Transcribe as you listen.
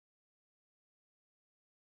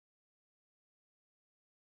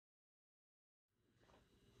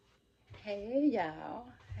Hey y'all,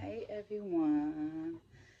 hey everyone,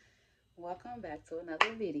 welcome back to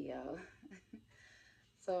another video.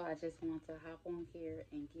 So I just want to hop on here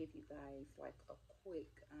and give you guys like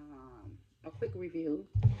a quick review.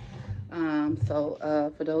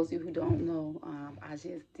 For those of you who don't know, I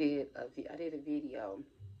did a video.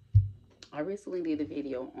 I recently did a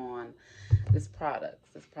video on this product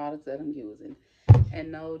that I'm using. And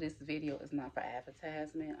no, this video is not for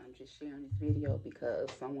advertisement. I'm just sharing this video because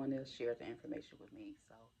someone else shared the information with me.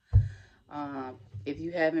 So Um, if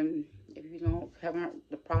you haven't, if you don't haven't,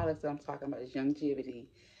 the products that I'm talking about is Youngevity.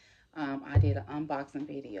 I did an unboxing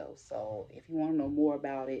video, so if you want to know more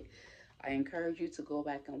about it, I encourage you to go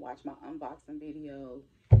back and watch my unboxing video.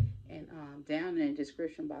 And down in the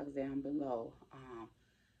description box down below,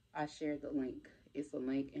 I shared the link. It's a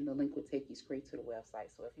link, and the link will take you straight to the website.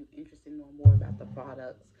 So if you're interested in knowing more about the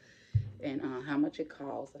products and how much it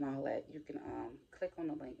costs and all that, you can click on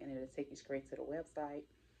the link, and it'll take you straight to the website.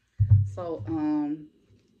 So,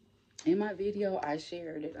 in my video, I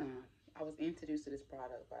shared it. I was introduced to this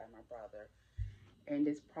product by my brother, and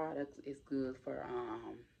this product is good for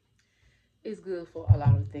it's good for a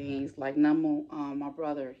lot of things. Like my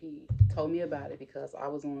brother, he told me about it because I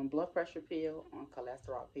was on blood pressure pill, on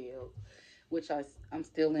cholesterol pills, which I'm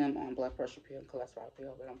still am on blood pressure pill and cholesterol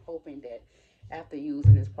pill. But I'm hoping that after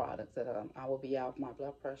using this product, that I will be off my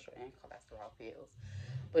blood pressure and cholesterol pills.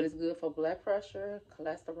 But it's good for blood pressure,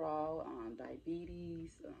 cholesterol,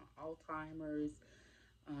 diabetes, Alzheimer's,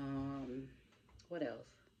 um, what else?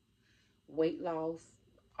 Weight loss,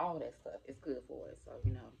 all that stuff. It's good for it. So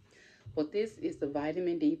But this is the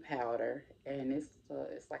vitamin D powder, and it's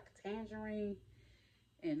like a tangerine,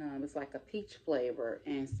 and it's like a peach flavor.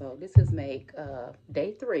 And so this is make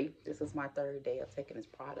day 3. This is my 3rd day of taking this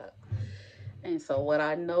product. And so what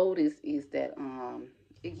I noticed is that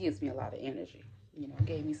it gives me a lot of energy. It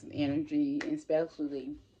gave me some energy,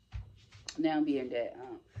 especially now being that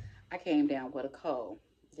I came down with a cold.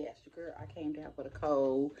 Yes, girl, I came down with a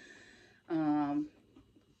cold. Um,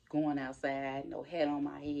 Going outside, no hat on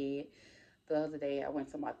my head. The other day, I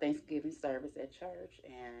went to my Thanksgiving service at church,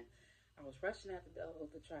 and I was rushing out the door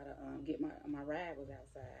to try to get my ride was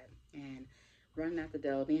outside, and running out the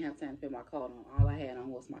door, didn't have time to put my coat on. All I had on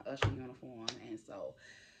was my usher uniform, and so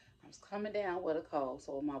I was coming down with a cold,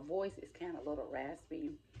 so my voice is kind of a little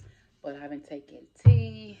raspy. But I've been taking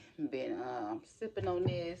tea, been sipping on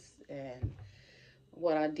this, and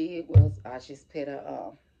what I did was I just put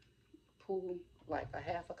pool like a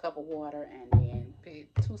half a cup of water, and then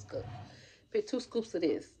put two scoops of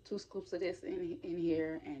this in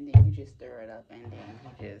here, and then you just stir it up, and then you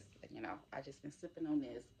just I just been sipping on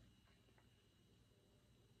this,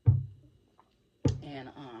 and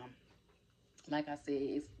like I said,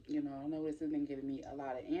 it's I know this has been giving me a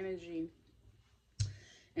lot of energy.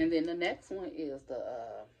 And then the next one is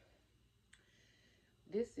the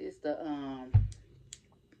this is the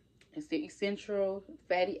it's the essential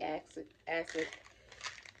fatty acid,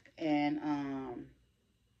 and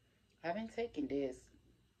I've been taking this.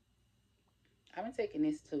 I've been taking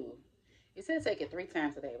this too. It says take it 3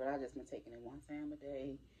 times a day, but I've just been taking it 1 time a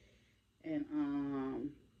day. And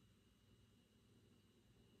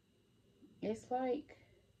it's like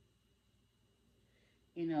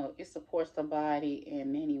it supports the body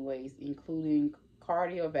in many ways, including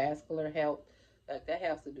cardiovascular health. Like that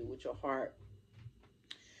has to do with your heart.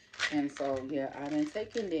 And so, yeah, I've been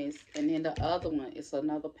taking this. And then the other one is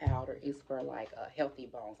another powder. It's for like healthy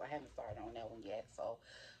bones. I haven't started on that one yet. So,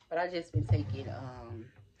 but I just been taking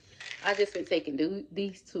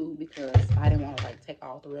these two because I didn't want to like take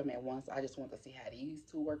all 3 of them at once. I just want to see how these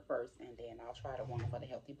two work first, and then I'll try the one for the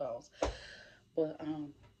healthy bones. But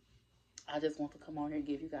I just want to come on here and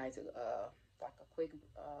give you guys like a quick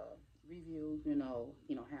review.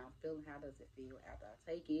 How I'm feeling. How does it feel after I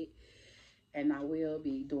take it? And I will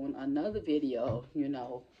be doing another video,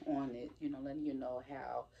 on it, letting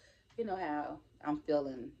how I'm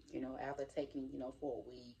feeling, after taking, for a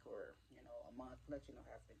week or, a month, let you know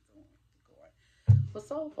how it's been going. But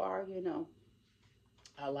so far,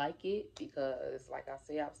 I like it because, like I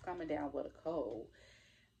said, I was coming down with a cold,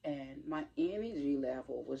 and my energy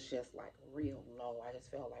level was just like real low. I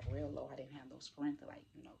just felt like real low. I didn't have no strength to like,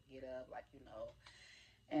 get up, like,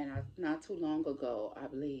 and not too long ago, I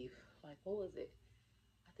believe, like, what was it?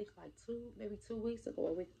 I think like maybe 2 weeks ago,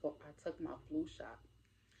 a week ago, I took my flu shot.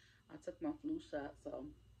 So,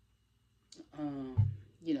 um,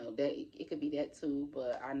 that it could be that too.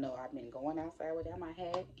 But I know I've been going outside without my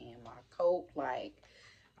hat and my coat. Like,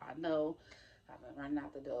 I know I've been running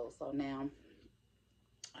out the door. So now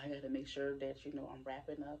I got to make sure that I'm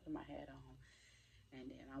wrapping up and my hat on. And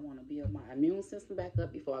then I want to build my immune system back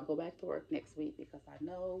up before I go back to work next week, because I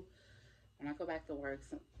know when I go back to work,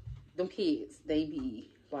 them kids, they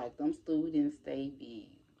be like, them students, they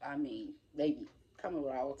be, I mean, they be coming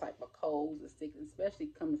with all type of colds and sickness, especially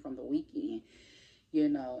coming from the weekend, you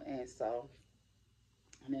know. And so,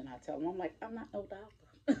 and then I tell them, I'm like, I'm not no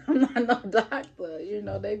doctor. I'm not no doctor. You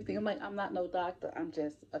know, they think I'm like, I'm not no doctor. I'm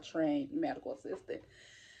just a trained medical assistant.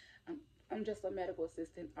 I'm, I'm just a medical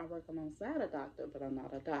assistant. I work alongside a doctor, but I'm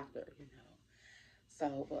not a doctor, you know.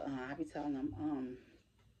 So, but I be telling them,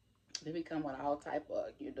 they become with all type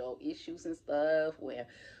of, you know, issues and stuff where,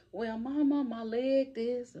 well, mama, my leg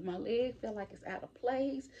this and my leg feel like it's out of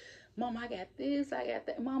place. Mom, I got this, I got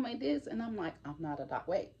that, mama, and this. And I'm like, I'm not a doc.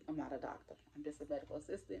 Wait, I'm not a doctor. I'm just a medical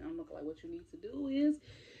assistant. I'm looking like, what you need to do is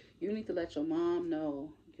you need to let your mom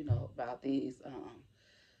know, you know, about these um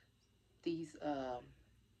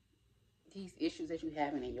these issues that you're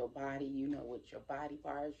having in your body, you know, with your body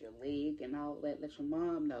parts, your leg, and all that. Let your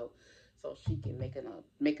mom know so she can make an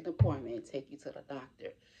appointment and take you to the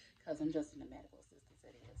doctor. Because I'm just in the medical assistance.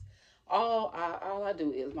 It is all I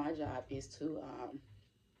do is my job is to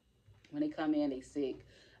when they come in, they sick.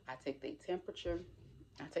 I take their temperature.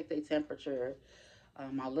 I take their temperature.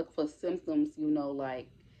 I look for symptoms, you know, like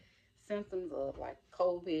symptoms of like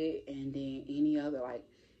COVID, and then any other, like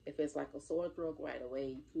if it's like a sore throat right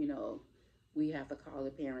away, you know, we have to call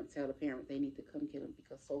the parent, tell the parent they need to come get them,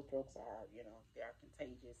 because sore throats are, you know, they are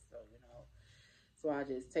contagious. So, you know, so I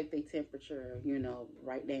just take their temperature, you know,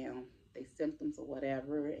 write down their symptoms or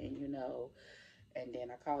whatever, and, you know, and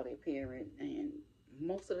then I call their parent, and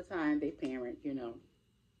most of the time they parent, you know,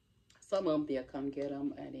 some of them they'll come get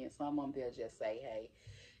them, and then some of them they'll just say, hey,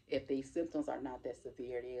 if these symptoms are not that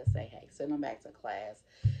severe, they'll say, hey, send them back to class.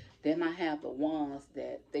 Then I have the ones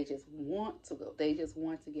that they just want to go. They just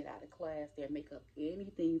want to get out of class. They'll make up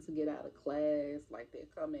anything to get out of class. Like they'll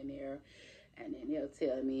come in there and then they'll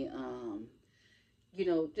tell me, you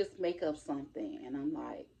know, just make up something. And I'm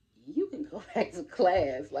like, you can go back to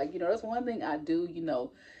class. Like, you know, that's one thing I do, you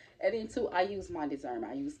know. And then two, I use my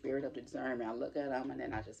discernment. I use spirit of discernment. I look at them and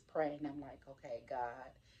then I just pray. And I'm like, okay,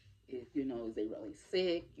 God, is, you know, is they really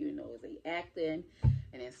sick? You know, is they acting?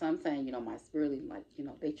 And then sometimes, you know, my spirit, like, you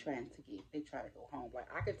know, they try to go home. Like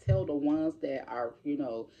I could tell the ones that are, you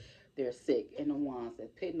know, they're sick, and the ones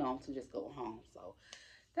that pitting on to just go home. So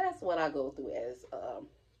that's what I go through as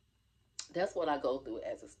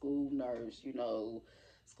a school nurse, you know,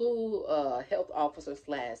 school health officer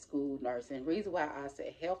slash school nurse. And the reason why I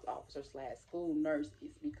said health officer slash school nurse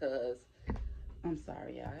is because I'm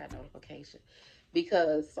sorry, y'all, I got notification.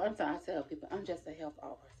 Because sometimes I tell people I'm just a health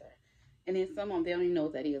officer, and then some of them they don't even know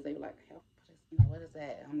what that is. They be like, health, you know, what is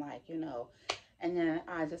that? I'm like, you know, and then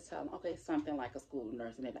I just tell them, okay, something like a school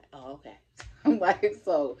nurse, and they're like, oh, okay. I'm like,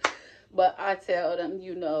 so, but I tell them,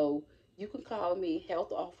 you know, you can call me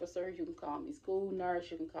health officer, you can call me school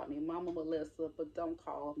nurse, you can call me Mama Melissa, but don't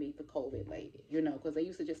call me the COVID lady, you know, because they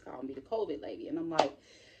used to just call me the COVID lady, and I'm like,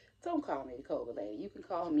 don't call me the COVID lady. You can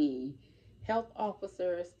call me health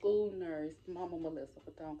officer, school nurse, Mama Melissa,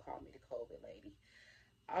 but don't call me the COVID lady.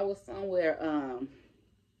 I was somewhere, and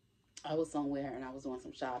I was doing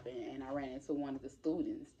some shopping, and I ran into one of the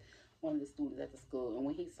students at the school, and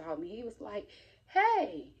when he saw me, he was like,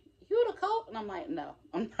 "Hey, you the COVID?" And I'm like, "No,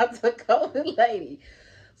 I'm not the COVID lady."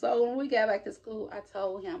 So when we got back to school, I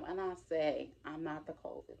told him, and I said, "I'm not the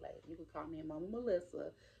COVID lady. You can call me Mama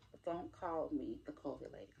Melissa, but don't call me the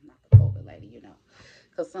COVID lady. I'm not the COVID lady, you know."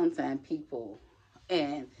 Because sometimes people,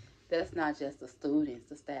 and that's not just the students,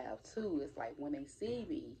 the staff too. It's like when they see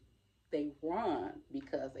me, they run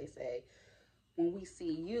because they say, when we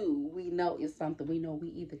see you, we know it's something. We know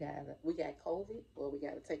we got COVID or we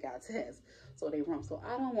got to take our test. So they run. So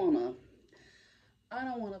I don't want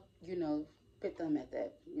to, you know, put them at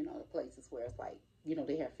that, you know, places where it's like, you know,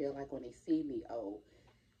 they have feel like when they see me, oh,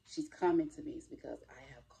 she's coming to me, it's because I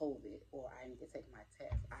have COVID or I need to take my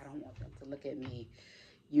test. I don't want them to look at me,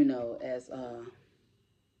 you know, as I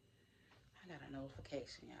got a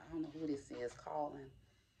notification, y'all. I don't know who this is calling.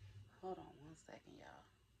 Hold on one second, y'all.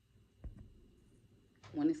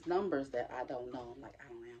 When it's numbers that I don't know, I'm like, I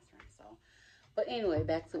don't answer them. So, but anyway,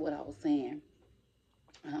 back to what I was saying.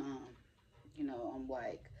 Um, you know, I'm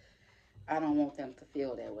like, I don't want them to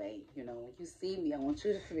feel that way. You know, when you see me, I want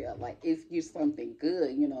you to feel like it's you something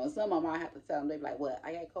good. You know, and some of them I have to tell them, they be like, "What?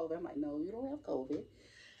 I got COVID." I'm like, "No, you don't have COVID."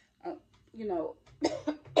 You know,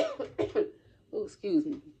 oh, excuse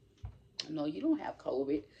me. No, you don't have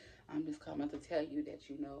COVID. I'm just coming to tell you that,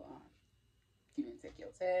 you know, you didn't take your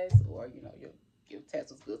test, or you know, your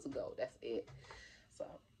test was good to go. That's it. So,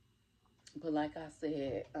 but like I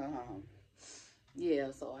said,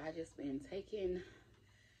 yeah. So I just been taking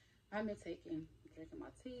I've been drinking my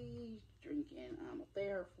tea, drinking a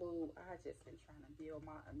Theraflu. I just been trying to build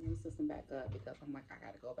my immune system back up because I'm like, I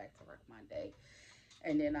got to go back to work Monday.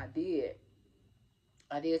 And then I did.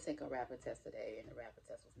 I did take a rapid test today, and the rapid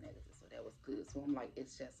test was negative, so that was good. So I'm like,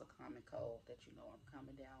 it's just a common cold that I'm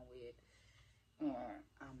coming down with.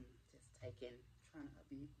 I'm just trying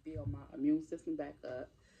to build my immune system back up.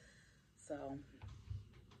 So,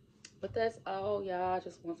 but that's all, y'all. I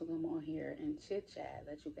just want to come on here and chit chat,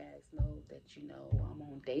 let you guys know that I'm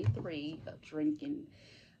on day 3 of drinking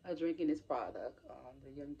this product, the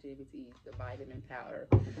Youngevity, the vitamin powder.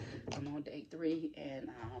 I'm on day 3, and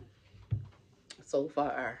so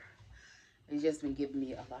far it's just been giving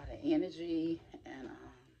me a lot of energy, and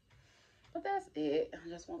but that's it. I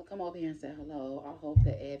just want to come over here and say hello. I hope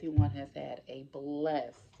that everyone has had a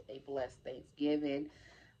blessed Thanksgiving.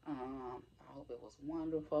 I hope it was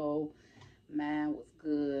wonderful. Mine was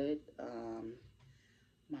good.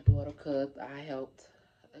 My daughter cooked. I helped.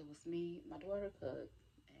 It was me. My daughter cooked,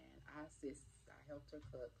 and I helped her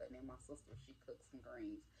cook, and then my sister, she cooked some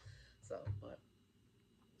greens. So, but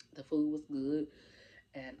the food was good.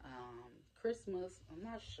 And Christmas, I'm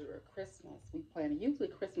not sure. Christmas, we planning. Usually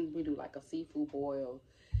Christmas we do like a seafood boil,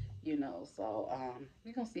 So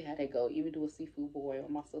we gonna see how they go. Even do a seafood boil.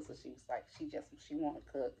 My sister, she was like, she want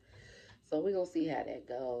to cook, so we gonna see how that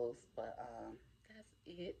goes. But that's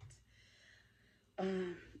it.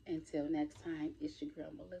 Um, until next time, it's your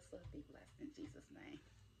girl Melissa. Be blessed in Jesus' name.